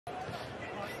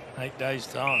8 days'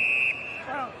 time.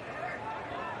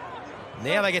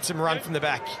 Now they get some run from the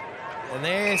back. And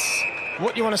there's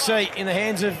what you want to see in the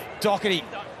hands of Doherty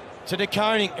to De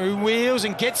Koning, who wheels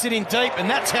and gets it in deep, and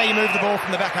that's how you move the ball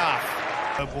from the back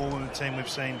half. A ball in the team we've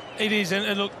seen. It is,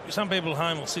 and look, some people at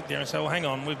home will sit there and say, well, hang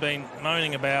on, we've been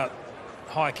moaning about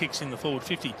high kicks in the forward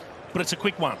 50, but it's a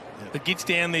quick one that gets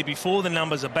down there before the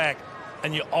numbers are back,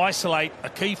 and you isolate a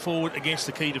key forward against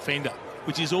the key defender,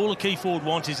 which is all a key forward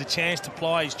wants, is a chance to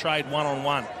ply his trade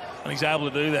one-on-one, and he's able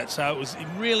to do that. So it was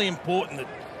really important that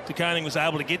De Koning was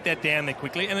able to get that down there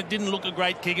quickly, and it didn't look a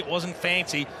great kick. It wasn't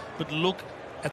fancy, but look